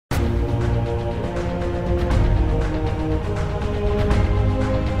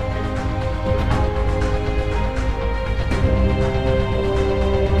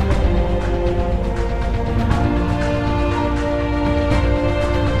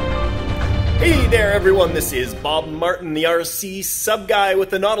there, everyone. This is Bob Martin, the RCSubGuy with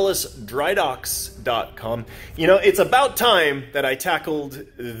the NautilusDryDocks.com. You know, it's about time that I tackled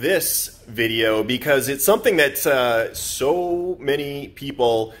this video because it's something that so many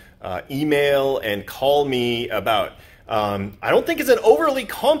people email and call me about. I don't think it's an overly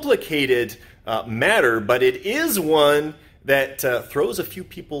complicated matter, but it is one that throws a few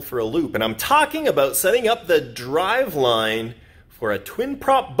people for a loop. And I'm talking about setting up the driveline for a twin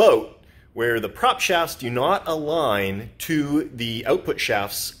prop boat where the prop shafts do not align to the output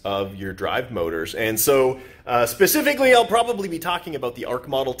shafts of your drive motors. And so specifically, I'll probably be talking about the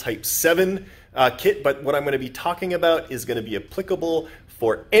Arkmodel Type VII kit, but what I'm going to be talking about is going to be applicable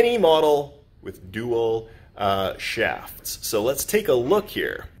for any model with dual shafts. So let's take a look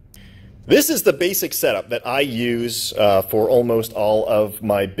here. This is the basic setup that I use for almost all of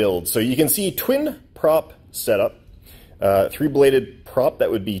my builds. So you can see twin prop setup. Three-bladed prop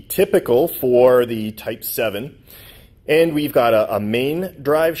that would be typical for the Type VII. And we've got a main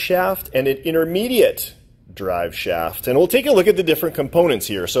drive shaft and an intermediate drive shaft. And we'll take a look at the different components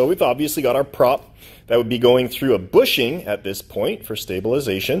here. So we've obviously got our prop that would be going through a bushing at this point for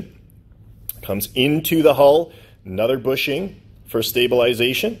stabilization. Comes into the hull, another bushing for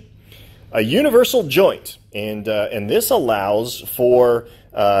stabilization. A universal joint, and this allows for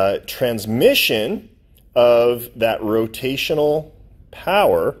transmission of that rotational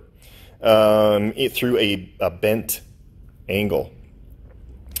power through a bent angle.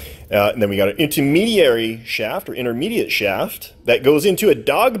 And then we got an intermediary shaft or intermediate shaft that goes into a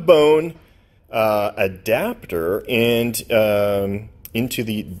dog bone adapter and into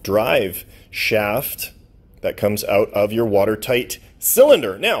the drive shaft that comes out of your watertight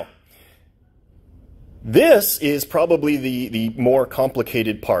cylinder. Now, this is probably the more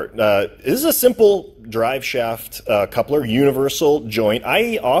complicated part. This is a simple drive shaft coupler, universal joint.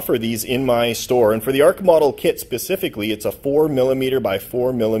 I offer these in my store, and for the Arkmodel kit specifically, it's a 4mm by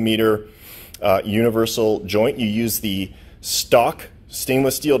 4mm universal joint. You use the stock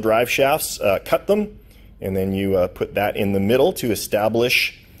stainless steel drive shafts, cut them, and then you put that in the middle to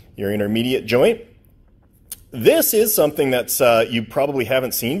establish your intermediate joint. This is something that's you probably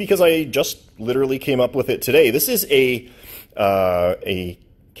haven't seen because I just literally came up with it today. This is a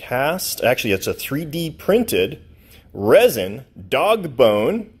cast, actually it's a 3D printed resin dog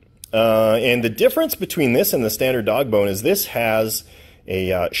bone, and the difference between this and the standard dog bone is this has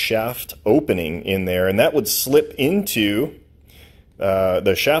a shaft opening in there, and that would slip into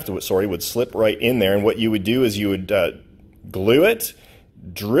the shaft would slip right in there, and what you would do is you would glue it,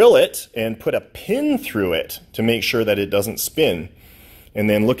 drill it, and put a pin through it to make sure that it doesn't spin. And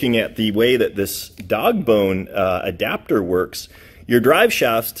then looking at the way that this dog bone adapter works, your drive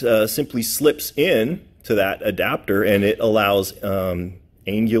shaft simply slips in to that adapter, and it allows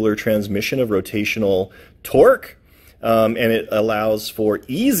angular transmission of rotational torque, and it allows for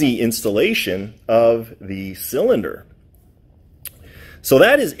easy installation of the cylinder. So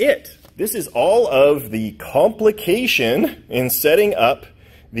that is it. This is all of the complication in setting up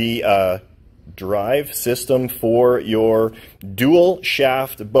the drive system for your dual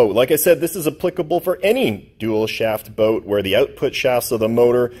shaft boat. Like I said, this is applicable for any dual shaft boat where the output shafts of the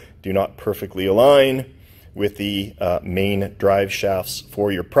motor do not perfectly align with the main drive shafts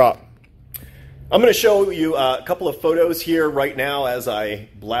for your prop. I'm going to show you a couple of photos here right now as I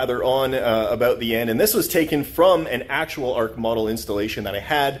blather on about the end. And this was taken from an actual Arkmodel installation that I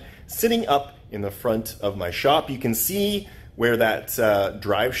had sitting up in the front of my shop. You can see where that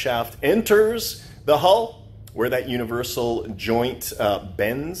drive shaft enters the hull, where that universal joint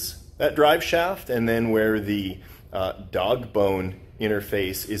bends that drive shaft, and then where the dog bone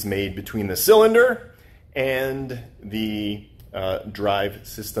interface is made between the cylinder and the drive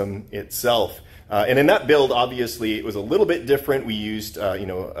system itself. And in that build, obviously, it was a little bit different. We used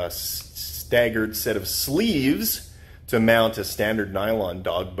a staggered set of sleeves to mount a standard nylon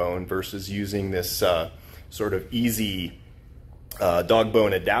dog bone versus using this sort of easy dog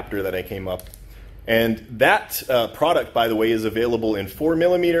bone adapter that I came up. And that product, by the way, is available in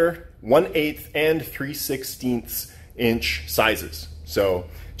 4mm, 1/8, and 3/16 inch sizes. So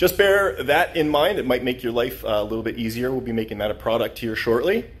just bear that in mind. It might make your life a little bit easier. We'll be making that a product here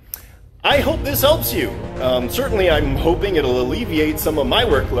shortly. I hope this helps you. Certainly I'm hoping it'll alleviate some of my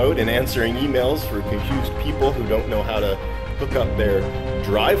workload in answering emails for confused people who don't know how to hook up their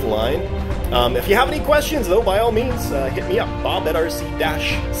drive line. If you have any questions, though, by all means, hit me up,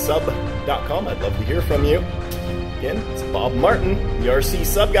 bob@rc-sub.com. I'd love to hear from you. Again, it's Bob Martin, the RC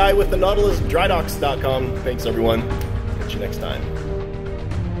Sub Guy with the NautilusDryDocks.com. Thanks, everyone. Catch you next time.